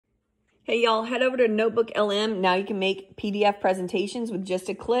Hey y'all, head over to NotebookLM. Now you can make PDF presentations with just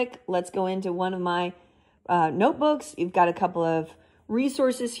a click. Let's go into one of my notebooks. You've got a couple of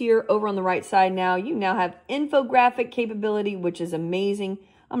resources here over on the right side now. You now have infographic capability, which is amazing.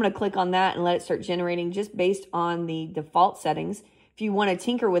 I'm going to click on that and let it start generating just based on the default settings. If you want to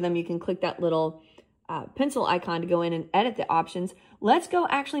tinker with them, you can click that little pencil icon to go in and edit the options. Let's go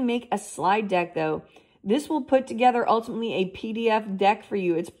actually make a slide deck though. This will put together ultimately a PDF deck for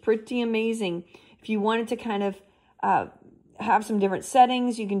you. It's pretty amazing. If you wanted to kind of have some different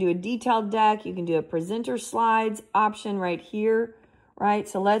settings, you can do a detailed deck. You can do a presenter slides option right here, right?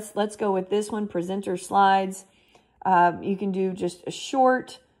 So let's go with this one, presenter slides. You can do just a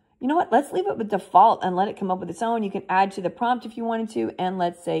short. You know what? Let's leave it with default and let it come up with its own. You can add to the prompt if you wanted to, and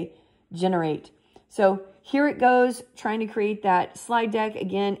let's say generate. So here it goes, trying to create that slide deck.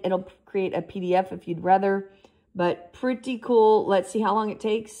 Again, it'll create a PDF if you'd rather, but pretty cool. Let's see how long it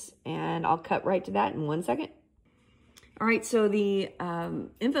takes, and I'll cut right to that in 1 second. All right, so the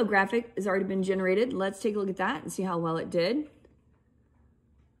infographic has already been generated. Let's take a look at that and see how well it did.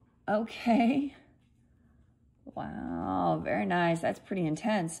 Okay. Wow, very nice. That's pretty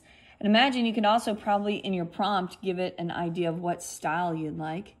intense. And imagine you can also probably in your prompt give it an idea of what style you'd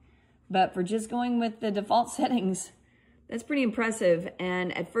like. But for just going with the default settings, that's pretty impressive.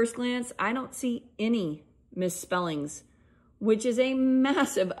 And at first glance, I don't see any misspellings, which is a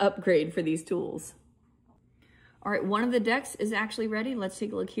massive upgrade for these tools. All right, one of the decks is actually ready. Let's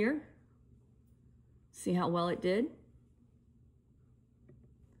take a look here. See how well it did.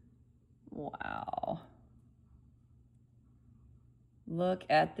 Wow. Look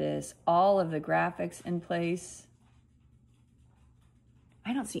at this, all of the graphics in place.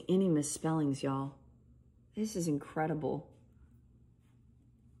 I don't see any misspellings, y'all. This is incredible.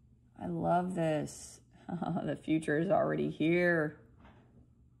 I love this. Oh, the future is already here.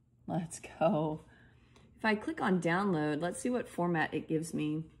 Let's go. If I click on download, let's see what format it gives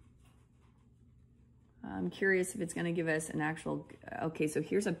me. I'm curious if it's going to give us an actual, okay, so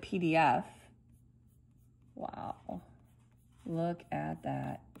here's a PDF. Wow. Look at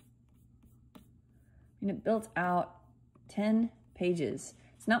that. And it built out 10 pages.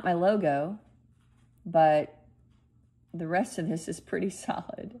 It's not my logo, but the rest of this is pretty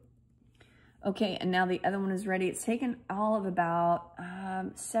solid. Okay, and now the other one is ready. It's taken all of about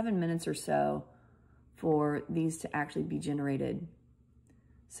 7 minutes or so for these to actually be generated.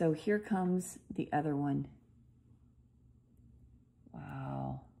 So here comes the other one.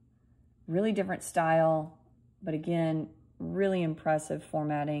 Wow. Really different style, but again, really impressive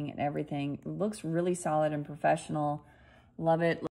formatting and everything. It looks really solid and professional. Love it.